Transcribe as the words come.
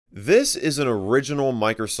This is an original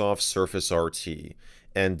Microsoft Surface RT,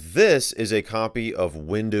 and this is a copy of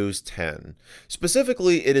Windows 10.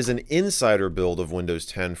 Specifically, it is an insider build of Windows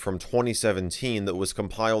 10 from 2017 that was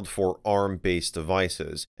compiled for ARM-based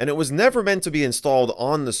devices. And it was never meant to be installed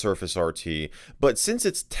on the Surface RT, but since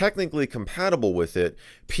it's technically compatible with it,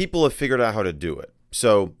 people have figured out how to do it.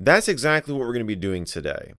 So that's exactly what we're going to be doing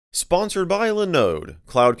today. Sponsored by Linode,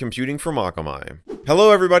 cloud computing for Akamai.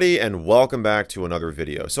 Hello everybody and welcome back to another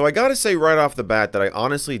video. So I gotta say right off the bat that I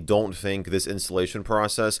honestly don't think this installation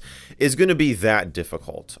process is going to be that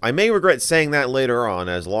difficult. I may regret saying that later on,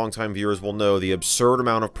 as longtime viewers will know the absurd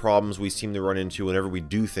amount of problems we seem to run into whenever we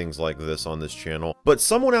do things like this on this channel. But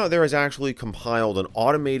someone out there has actually compiled an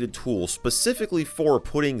automated tool specifically for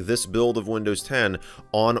putting this build of Windows 10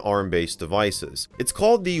 on ARM-based devices. It's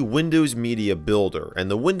called the Windows Media Builder,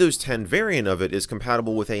 and the Windows 10 variant of it is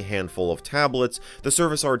compatible with a handful of tablets, the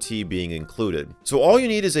Surface RT being included. So all you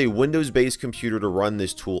need is a Windows-based computer to run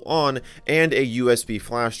this tool on, and a USB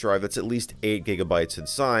flash drive that's at least 8 GB in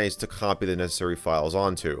size to copy the necessary files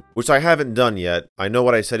onto, which I haven't done yet. I know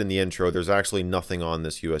what I said in the intro, there's actually nothing on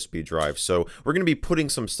this USB drive, so we're going to be putting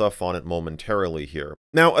some stuff on it momentarily here.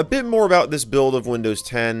 Now, a bit more about this build of Windows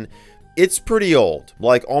 10. It's pretty old,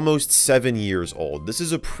 like almost 7 years old. This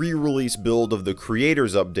is a pre-release build of the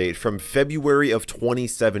Creators Update from February of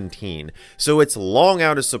 2017, so it's long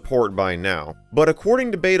out of support by now. But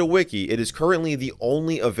according to BetaWiki, it is currently the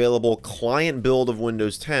only available client build of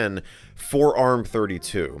Windows 10 for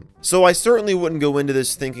ARM32. So I certainly wouldn't go into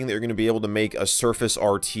this thinking that you're going to be able to make a Surface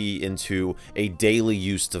RT into a daily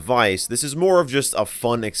use device. This is more of just a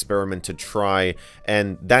fun experiment to try,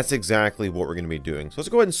 and that's exactly what we're going to be doing. So let's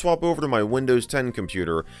go ahead and swap over to my Windows 10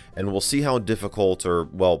 computer, and we'll see how difficult, or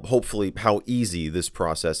well, hopefully how easy this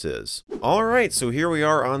process is. Alright, so here we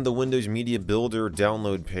are on the Windows Media Builder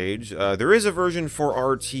download page. There is a version for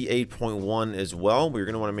RT 8.1 as well, but you're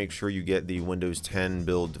going to want to make sure you get the Windows 10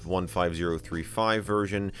 build 15035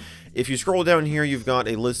 version. If you scroll down here, you've got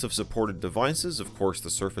a list of supported devices, of course the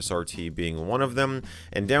Surface RT being one of them,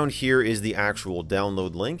 and down here is the actual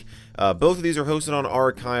download link. Both of these are hosted on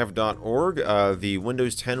archive.org. The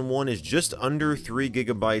Windows 10 one is just under 3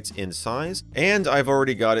 GB in size, and I've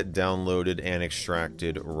already got it downloaded and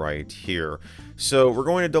extracted right here. So we're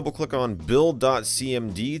going to double click on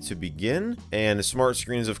build.cmd to begin, and the smart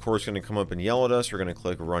screen is of course going to come up and yell at us. We're going to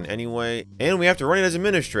click run anyway, and we have to run it as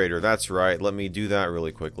administrator. That's right, let me do that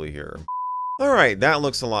really quickly here. Alright, that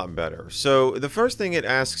looks a lot better. So the first thing it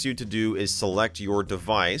asks you to do is select your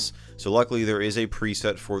device. So luckily there is a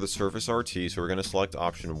preset for the Surface RT, so we're going to select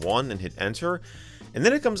option 1 and hit enter. And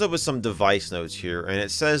then it comes up with some device notes here, and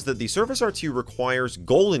it says that the Surface RT requires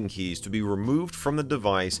golden keys to be removed from the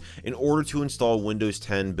device in order to install Windows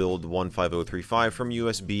 10 build 15035 from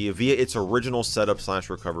USB via its original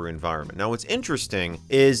setup/recovery environment. Now what's interesting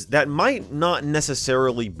is that might not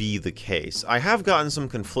necessarily be the case. I have gotten some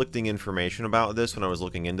conflicting information about this when I was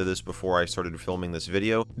looking into this before I started filming this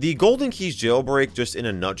video. The golden keys jailbreak, just in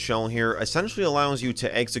a nutshell here, essentially allows you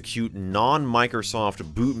to execute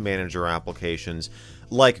non-Microsoft boot manager applications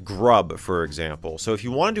like Grub, for example. So if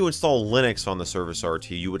you wanted to install Linux on the Surface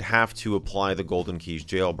RT, you would have to apply the Golden Keys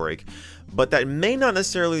jailbreak. But that may not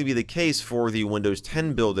necessarily be the case for the Windows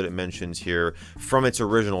 10 build that it mentions here from its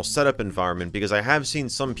original setup environment, because I have seen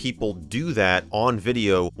some people do that on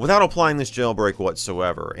video without applying this jailbreak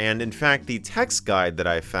whatsoever. And in fact, the text guide that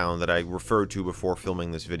I found that I referred to before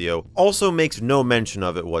filming this video also makes no mention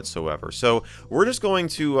of it whatsoever. So we're just going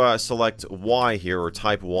to select Y here, or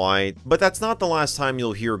type Y, but that's not the last time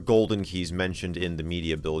you'll hear golden keys mentioned in the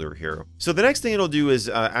media builder here. So the next thing it'll do is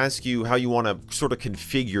ask you how you want to sort of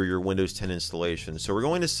configure your Windows 10 installation. So we're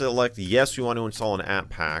going to select yes, we want to install an app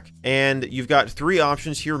pack, and you've got 3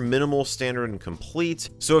 options here: minimal, standard, and complete.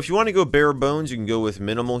 So if you want to go bare bones, you can go with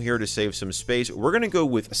minimal here to save some space. We're going to go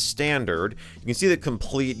with standard. You can see that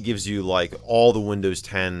complete gives you like all the Windows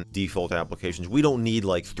 10 default applications. We don't need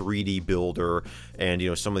like 3D builder and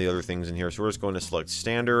some of the other things in here, so we're just going to select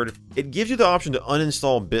standard. It gives you the option to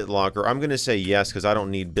uninstall BitLocker. I'm going to say yes because I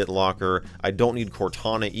don't need BitLocker. I don't need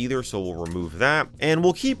Cortana either, so we'll remove that. And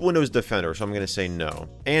we'll keep Windows Defender, so I'm going to say no.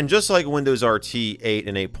 And just like Windows RT 8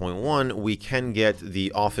 and 8.1, we can get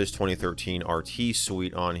the Office 2013 RT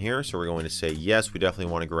suite on here, so we're going to say yes. We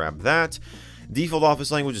definitely want to grab that. Default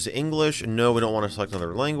Office language is English. No, we don't want to select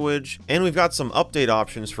another language. And we've got some update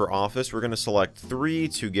options for Office. We're going to select 3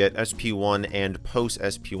 to get SP1 and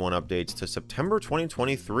post-SP1 updates to September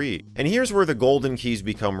 2023. And here's where the golden keys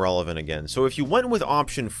become relevant again. So if you went with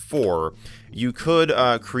option 4, you could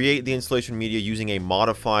create the installation media using a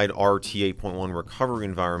modified RT 8.1 recovery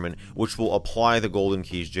environment, which will apply the golden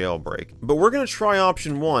keys jailbreak. But we're going to try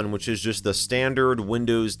option 1, which is just the standard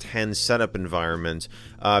Windows 10 setup environment,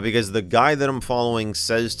 because the guide that I'm following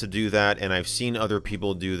says to do that, and I've seen other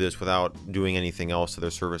people do this without doing anything else to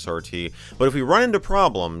their Service RT. But if we run into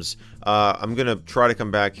problems, I'm going to try to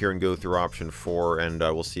come back here and go through option 4, and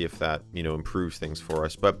we'll see if that, improves things for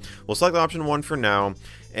us. But we'll select option 1 for now,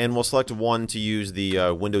 and we'll select 1 to use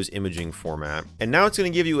the Windows imaging format. And now it's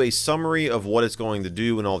going to give you a summary of what it's going to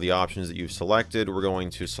do and all the options that you've selected. We're going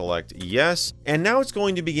to select yes, and now it's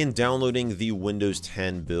going to begin downloading the Windows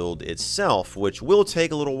 10 build itself, which will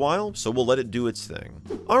take a little while, so we'll let it do its thing.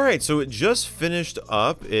 Alright, so it just finished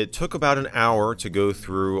up. It took about an hour to go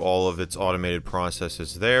through all of its automated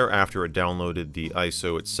processes there after it downloaded the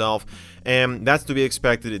ISO itself, and that's to be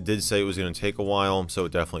expected. It did say it was going to take a while, so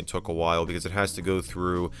it definitely took a while because it has to go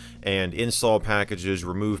through and install packages,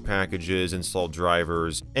 remove packages, install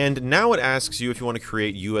drivers. And now it asks you if you want to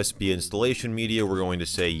create USB installation media. We're going to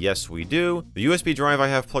say yes, we do. The USB drive I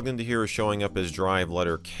have plugged into here is showing up as drive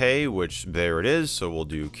letter K, which there it is, so we'll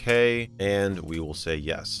do K, and we will say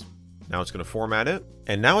yes. Now it's going to format it,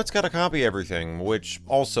 and now it's got to copy everything, which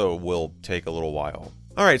also will take a little while.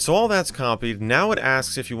 Alright, so all that's copied. Now it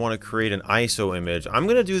asks if you want to create an ISO image. I'm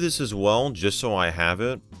going to do this as well, just so I have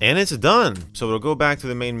it. And it's done! So it'll go back to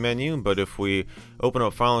the main menu, but if we open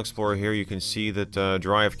up File Explorer here, you can see that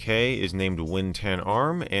Drive K is named Win10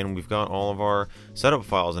 ARM, and we've got all of our setup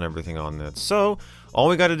files and everything on that. So all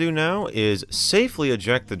we got to do now is safely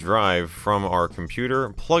eject the drive from our computer,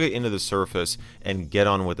 plug it into the Surface, and get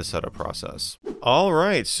on with the setup process.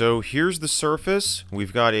 Alright, so here's the Surface.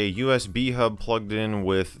 We've got a USB hub plugged in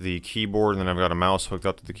with the keyboard, and then I've got a mouse hooked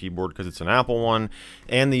up to the keyboard because it's an Apple one,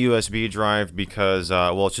 and the USB drive because,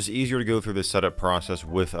 well, it's just easier to go through the setup process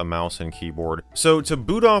with a mouse and keyboard. So to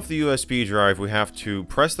boot off the USB drive, we have to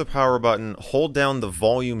press the power button, hold down the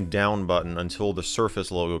volume down button until the Surface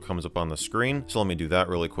logo comes up on the screen. So let me do that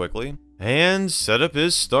really quickly. And setup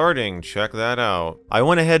is starting. Check that out. I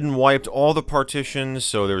went ahead and wiped all the partitions,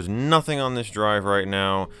 so there's nothing on this drive right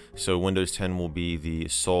now. So Windows 10 will be the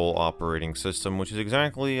sole operating system, which is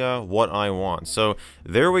exactly what I want. So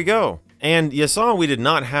there we go. And you saw we did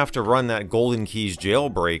not have to run that Golden Keys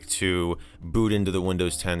jailbreak to boot into the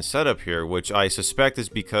Windows 10 setup here, which I suspect is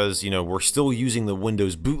because, we're still using the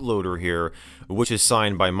Windows bootloader here, which is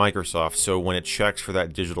signed by Microsoft. So when it checks for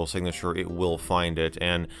that digital signature, it will find it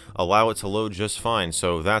and allow it to load just fine.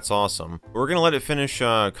 So that's awesome. We're going to let it finish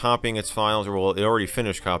copying its files, or well, it already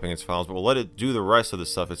finished copying its files, but we'll let it do the rest of the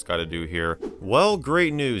stuff it's got to do here. Well,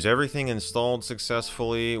 great news. Everything installed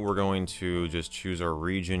successfully. We're going to just choose our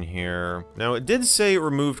region here. Now, it did say it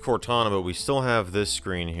removed Cortana, but we still have this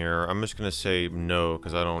screen here. I'm just going to say no,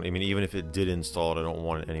 because even if it did install it, I don't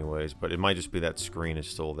want it anyways, but it might just be that screen is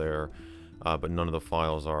still there, but none of the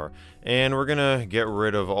files are. And we're going to get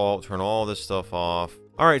rid of turn all this stuff off.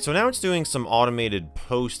 Alright, so now it's doing some automated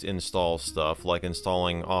post-install stuff, like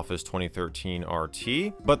installing Office 2013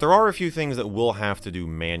 RT, but there are a few things that we'll have to do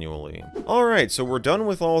manually. Alright, so we're done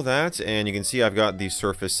with all that, and you can see I've got the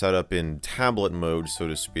Surface set up in tablet mode, so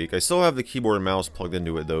to speak. I still have the keyboard and mouse plugged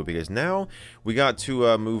into it, though, because now we got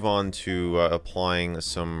to move on to applying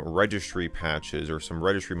some registry patches, or some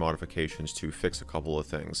registry modifications to fix a couple of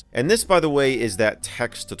things. And this, by the way, is that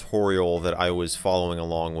text tutorial that I was following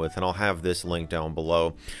along with, and I'll have this link down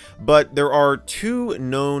below. But there are 2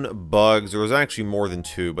 known bugs. There was actually more than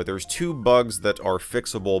 2, but there's 2 bugs that are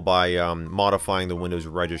fixable by modifying the Windows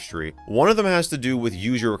registry. One of them has to do with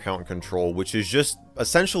user account control, which is just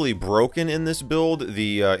essentially broken in this build.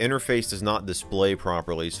 The interface does not display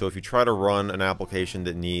properly, so if you try to run an application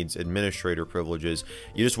that needs administrator privileges,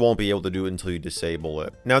 you just won't be able to do it until you disable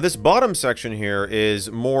it. Now, this bottom section here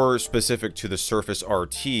is more specific to the Surface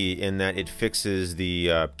RT in that it fixes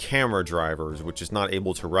the camera drivers, which is not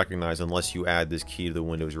able to recognize unless you add this key to the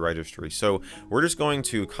Windows registry. So we're just going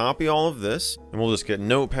to copy all of this, and we'll just get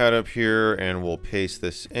Notepad up here, and we'll paste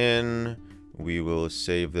this in. We will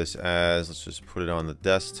save this as, let's just put it on the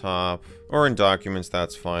desktop, or in documents,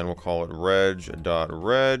 that's fine. We'll call it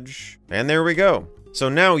reg.reg, and there we go. So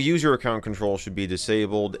now user account control should be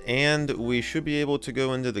disabled, and we should be able to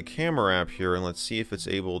go into the camera app here, and let's see if it's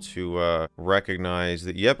able to recognize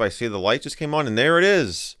that. Yep, I see the light just came on, and there it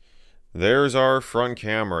is. There's our front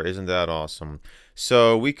camera. Isn't that awesome?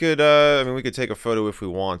 So we could, we could take a photo if we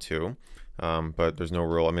want to. But there's no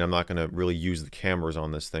real, I mean, I'm not going to really use the cameras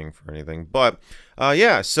on this thing for anything. But,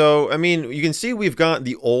 yeah, so, I mean, you can see we've got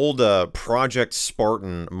the old Project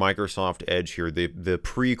Spartan Microsoft Edge here, the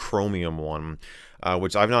pre-Chromium one.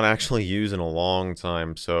 Which I've not actually used in a long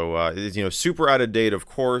time, so it's, you know, super out of date, of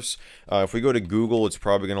course. If we go to Google, it's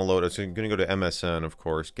probably going to load. It's going to go to MSN, of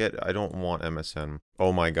course. I don't want MSN.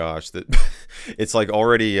 Oh my gosh, that it's like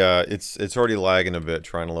already it's already lagging a bit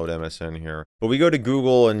trying to load MSN here. But we go to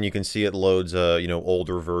Google and you can see it loads a, you know,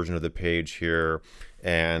 older version of the page here,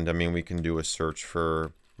 and I mean we can do a search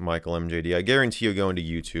for Michael MJD. I guarantee you going to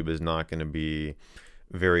YouTube is not going to be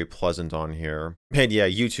very pleasant on here. And yeah,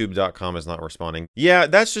 youtube.com is not responding. Yeah,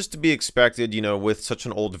 that's just to be expected, you know, with such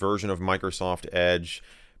an old version of Microsoft Edge.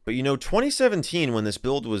 But you know, 2017, when this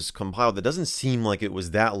build was compiled, it doesn't seem like it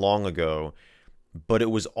was that long ago. But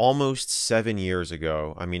it was almost 7 years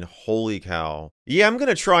ago. I mean, holy cow. Yeah, I'm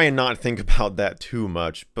gonna try and not think about that too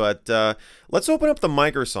much, but let's open up the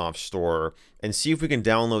Microsoft Store and see if we can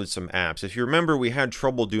download some apps. If you remember, we had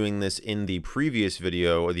trouble doing this in the previous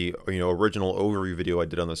video, or the original overview video I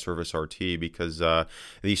did on the Surface RT, because the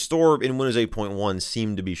store in Windows 8.1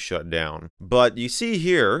 seemed to be shut down. But you see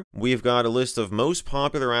here, we've got a list of most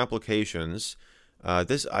popular applications.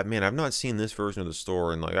 Man, I've not seen this version of the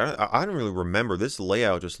store, and like I don't really remember. This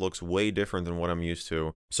layout just looks way different than what I'm used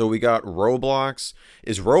to. So we got Roblox.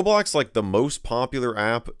 Is Roblox like the most popular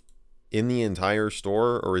app in the entire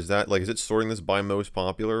store, or is that like, is it sorting this by most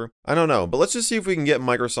popular? I don't know, but let's just see if we can get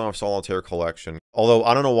Microsoft Solitaire Collection. Although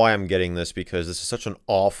I don't know why I'm getting this, because this is such an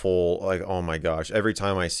awful, like, oh my gosh, every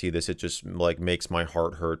time I see this it just like makes my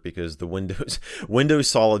heart hurt, because the Windows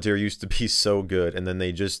Solitaire used to be so good, and then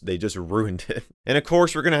they just ruined it. And of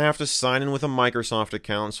course we're gonna have to sign in with a Microsoft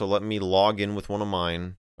account, so let me log in with one of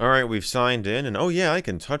mine. All right, we've signed in, and oh yeah, I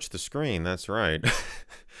can touch the screen, that's right.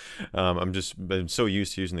 I'm so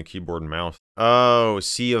used to using the keyboard and mouse. Oh,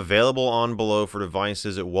 see, available on below for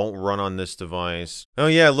devices. It won't run on this device. Oh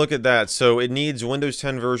yeah, look at that. So it needs Windows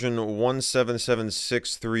 10 version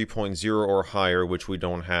 17763.0 or higher, which we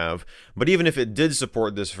don't have. But even if it did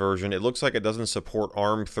support this version, it looks like it doesn't support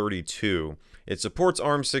ARM32. It supports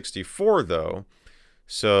ARM64 though.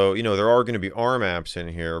 So, you know, there are going to be ARM apps in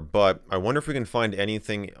here, but I wonder if we can find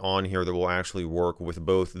anything on here that will actually work with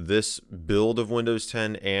both this build of Windows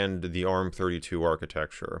 10 and the ARM32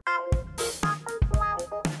 architecture.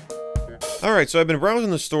 Alright, so I've been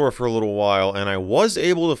browsing the store for a little while, and I was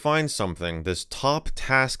able to find something, this Top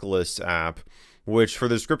Task Lists app, which for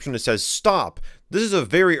the description it says, "Stop! This is a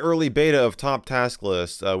very early beta of Top Task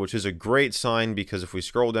List," which is a great sign, because if we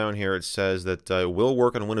scroll down here, it says that it will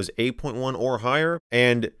work on Windows 8.1 or higher,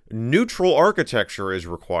 and neutral architecture is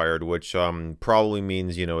required, which probably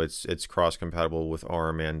means, you know, it's cross-compatible with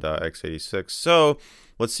ARM and x86. So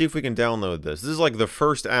let's see if we can download this. This is like the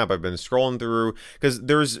first app I've been scrolling through, because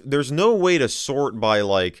there's no way to sort by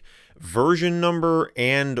like version number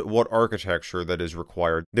and what architecture that is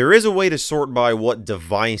required. There is a way to sort by what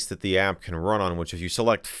device that the app can run on, which if you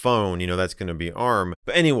select phone, you know, that's going to be ARM.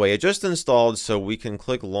 But anyway, it just installed, so we can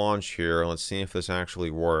click launch here. Let's see if this actually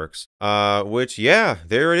works. Which, yeah,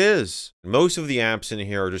 there it is. Most of the apps in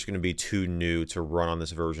here are just going to be too new to run on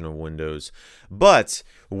this version of Windows. But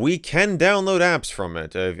we can download apps from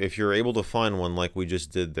it if you're able to find one like we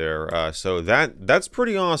just did there. So that's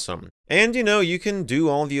pretty awesome. And, you know, you can do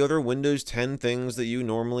all the other Windows 10 things that you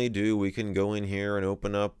normally do. We can go in here and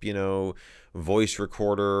open up, you know, voice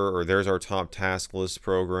recorder, or there's our Top Task List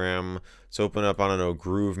program. Let's open up, I don't know,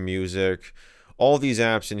 Groove Music. All these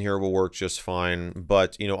apps in here will work just fine,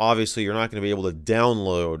 but, you know, obviously you're not going to be able to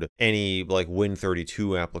download any, like,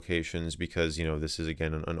 Win32 applications, because, you know, this is,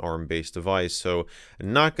 again, an ARM-based device, so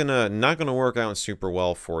not gonna work out super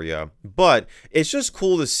well for you. But it's just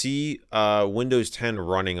cool to see Windows 10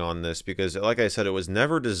 running on this, because, like I said, it was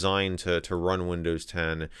never designed to run Windows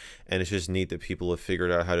 10, and it's just neat that people have figured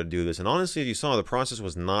out how to do this. And honestly, as you saw, the process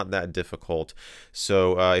was not that difficult.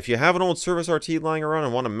 So if you have an old Surface RT lying around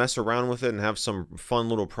and want to mess around with it and have some fun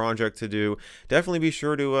little project to do, definitely be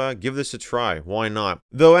sure to give this a try. Why not?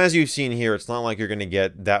 Though, as you've seen here, it's not like you're going to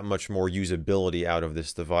get that much more usability out of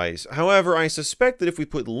this device. However, I suspect that if we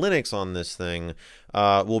put Linux on this thing,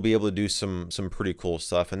 we'll be able to do some pretty cool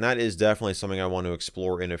stuff, and that is definitely something I want to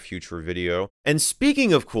explore in a future video. And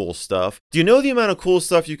speaking of cool stuff, do you know the amount of cool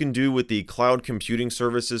stuff you can do with the cloud computing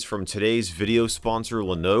services from today's video sponsor,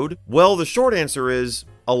 Linode? Well, the short answer is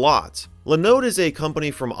A lot. Linode is a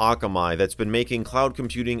company from Akamai that's been making cloud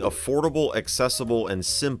computing affordable, accessible, and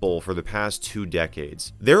simple for the past 2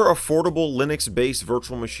 decades. Their affordable Linux-based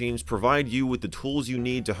virtual machines provide you with the tools you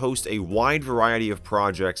need to host a wide variety of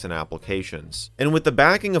projects and applications. And with the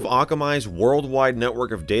backing of Akamai's worldwide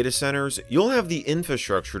network of data centers, you'll have the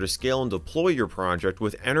infrastructure to scale and deploy your project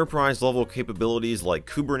with enterprise-level capabilities like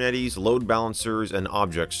Kubernetes, load balancers, and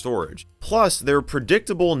object storage. Plus, their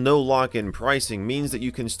predictable no lock-in pricing means that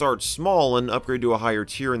you can start small and upgrade to a higher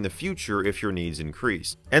tier in the future if your needs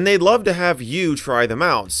increase. And they'd love to have you try them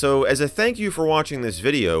out, so as a thank you for watching this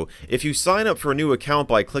video, if you sign up for a new account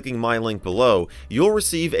by clicking my link below, you'll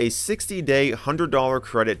receive a 60-day $100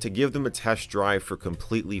 credit to give them a test drive for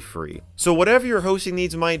completely free. So whatever your hosting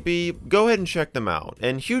needs might be, go ahead and check them out.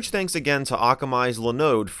 And huge thanks again to Akamai's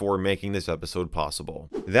Linode for making this episode possible.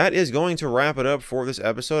 That is going to wrap it up for this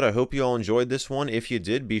episode. I hope you all enjoyed this one. If you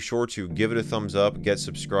did, be sure to give it a thumbs up, get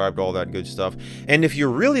subscribed, all that good stuff. And if you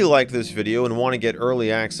really liked this video and want to get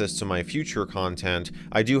early access to my future content,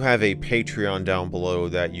 I do have a Patreon down below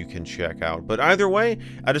that you can check out. But either way,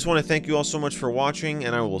 I just want to thank you all so much for watching,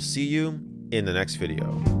 and I will see you in the next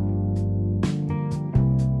video.